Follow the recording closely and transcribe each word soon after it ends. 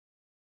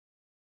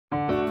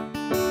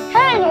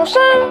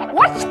Yoshi,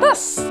 what's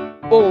this?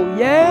 Oh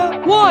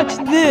yeah? Watch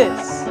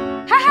this!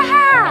 Ha ha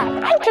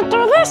ha! I could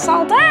do this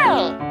all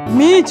day!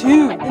 Me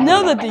too! And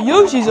now that the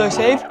Yoshis are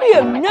safe, we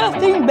have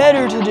nothing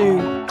better to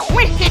do.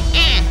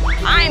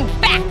 I'm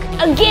back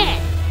again!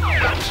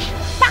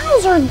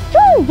 Bowser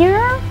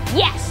Jr.?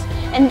 Yes,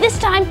 and this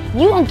time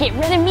you won't get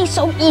rid of me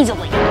so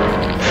easily.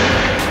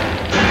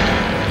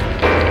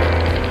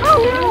 Oh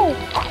no!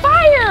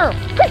 Fire!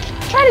 Quick,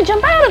 try to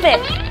jump out of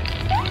it!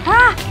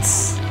 Hot!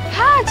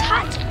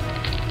 Hot!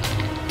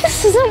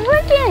 This isn't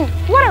working!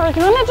 What are we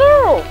gonna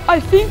do?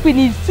 I think we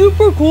need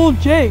super cool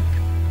Jake.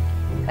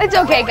 It's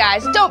okay,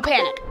 guys, don't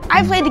panic.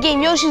 I played the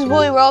game Yoshi's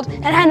Woolly World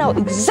and I know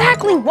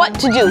exactly what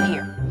to do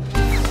here.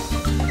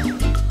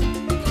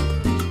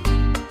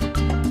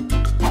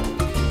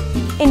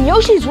 In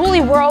Yoshi's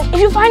Woolly World, if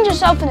you find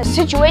yourself in a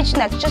situation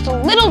that's just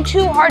a little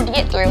too hard to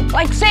get through,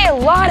 like say a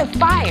lot of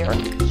fire,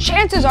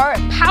 chances are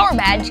a power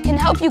badge can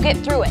help you get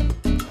through it.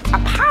 A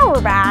power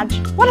badge?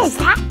 What does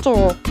that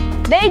do?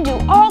 They do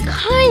all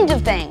kinds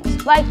of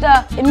things, like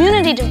the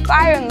immunity to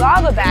fire and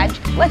lava badge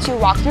lets you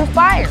walk through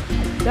fire.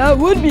 That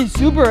would be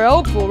super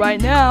helpful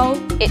right now.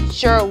 It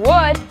sure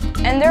would.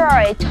 And there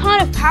are a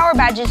ton of power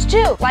badges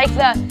too, like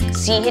the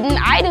See Hidden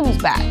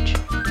Items badge.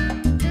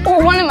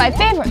 Or one of my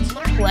favorites,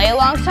 Play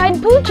Alongside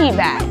Poochie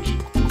badge.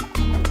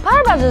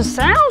 Power badges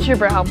sound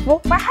super helpful,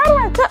 but how do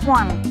I get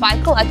one?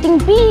 By collecting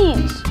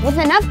beads. With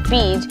enough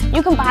beads,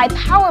 you can buy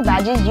power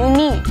badges you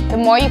need. The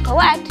more you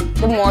collect,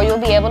 the more you'll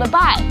be able to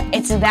buy.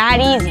 It's that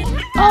easy.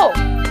 Oh,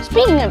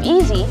 speaking of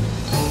easy.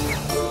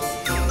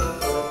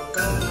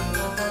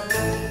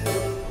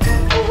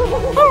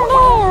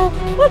 Oh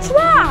no! What's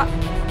that?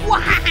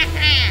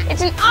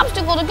 It's an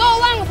obstacle to go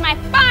along with my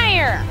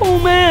fire. Oh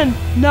man,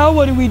 now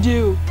what do we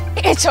do?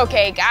 It's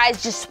okay,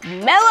 guys, just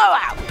mellow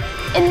out.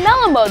 In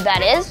mellow mode,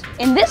 that is.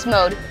 In this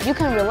mode, you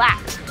can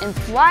relax and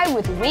fly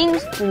with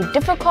wings through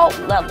difficult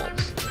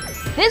levels.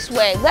 This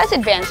way, less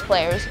advanced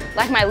players,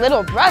 like my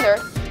little brother,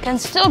 can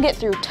still get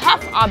through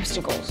tough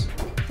obstacles.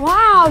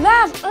 Wow,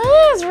 that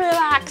is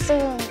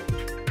relaxing.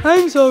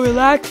 I'm so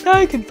relaxed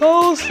I can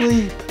fall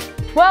asleep.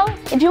 Well,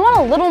 if you want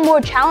a little more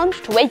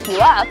challenge to wake you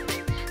up,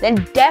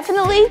 then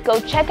definitely go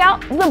check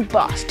out the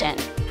Boss Tent.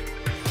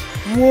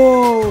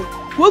 Whoa,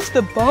 what's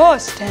the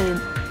Boss Tent?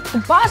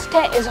 The Boss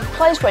Tent is a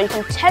place where you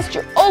can test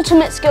your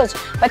ultimate skills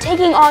by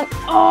taking on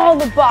all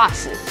the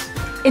bosses.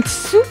 It's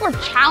super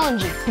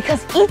challenging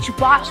because each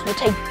boss will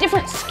take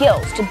different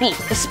skills to beat,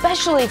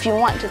 especially if you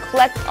want to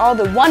collect all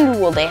the Wonder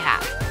Wool they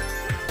have.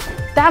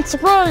 That's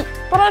great,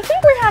 but I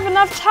think we have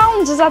enough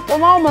challenges at the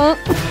moment.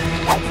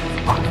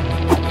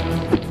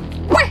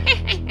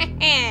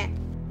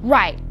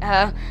 Right,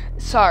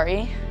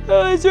 sorry.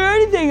 Is there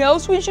anything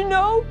else we should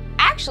know?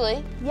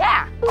 Actually,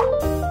 yeah.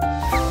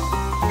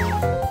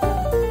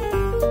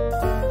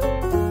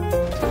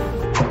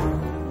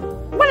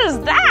 What is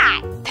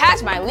that?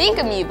 That's my Link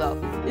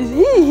amiibo. Is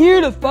he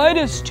here to fight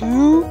us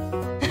too?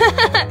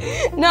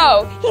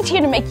 No, he's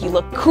here to make you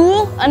look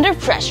cool under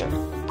pressure.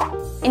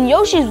 In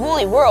Yoshi's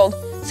Woolly World,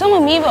 some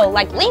amiibo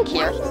like Link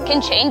here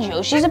can change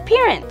Yoshi's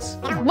appearance.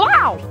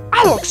 Wow,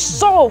 I look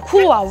so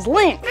cool as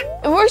Link.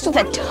 It works with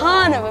a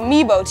ton of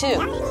amiibo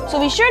too, so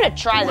be sure to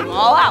try them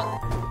all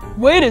out.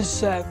 Wait a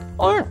sec,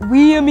 aren't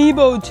we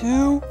amiibo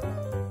too?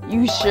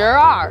 You sure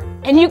are,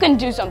 and you can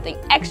do something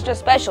extra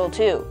special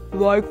too.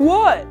 Like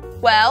what?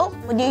 Well,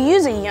 when you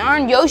use a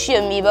Yarn Yoshi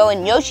amiibo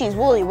in Yoshi's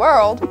Woolly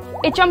World,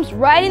 it jumps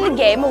right in the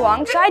game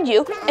alongside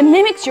you and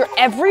mimics your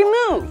every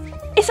move.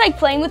 It's like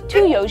playing with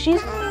two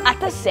Yoshis at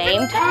the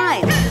same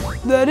time.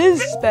 That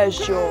is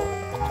special.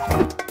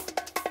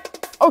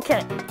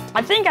 Okay,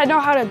 I think I know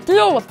how to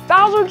deal with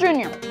Bowser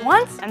Jr.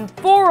 once and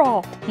for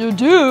all. You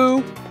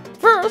do?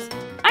 First,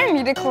 I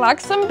need to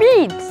collect some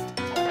beads.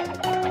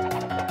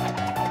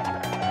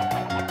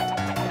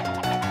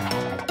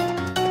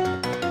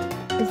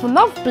 With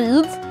enough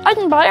beads, I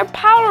can buy a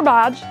power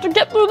badge to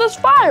get through this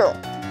fire.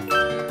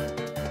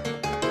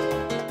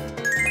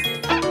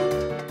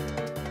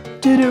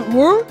 Did it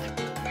work?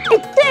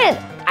 It did!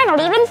 I don't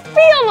even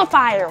feel the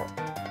fire.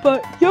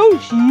 But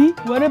Yoshi,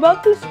 what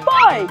about the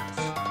spikes?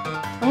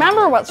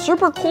 Remember what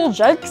super cool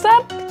Jake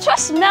said?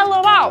 Just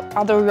mellow out,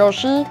 other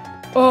Yoshi.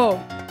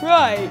 Oh,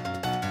 right.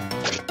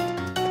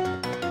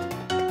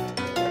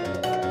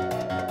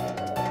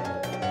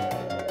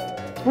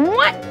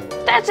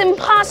 What? That's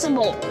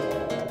impossible.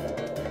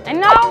 And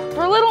now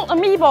for little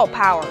amiibo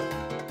power.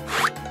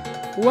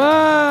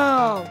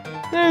 Wow,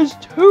 there's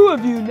two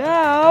of you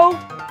now.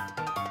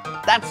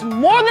 That's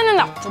more than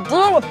enough to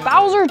deal with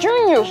Bowser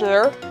Jr.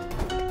 here.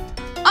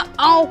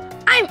 Uh-oh,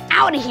 I'm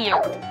out of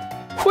here.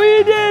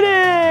 We did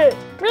it!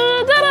 We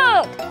did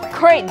it!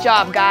 Great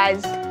job,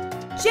 guys.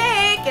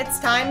 Jake, it's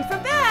time for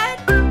bed.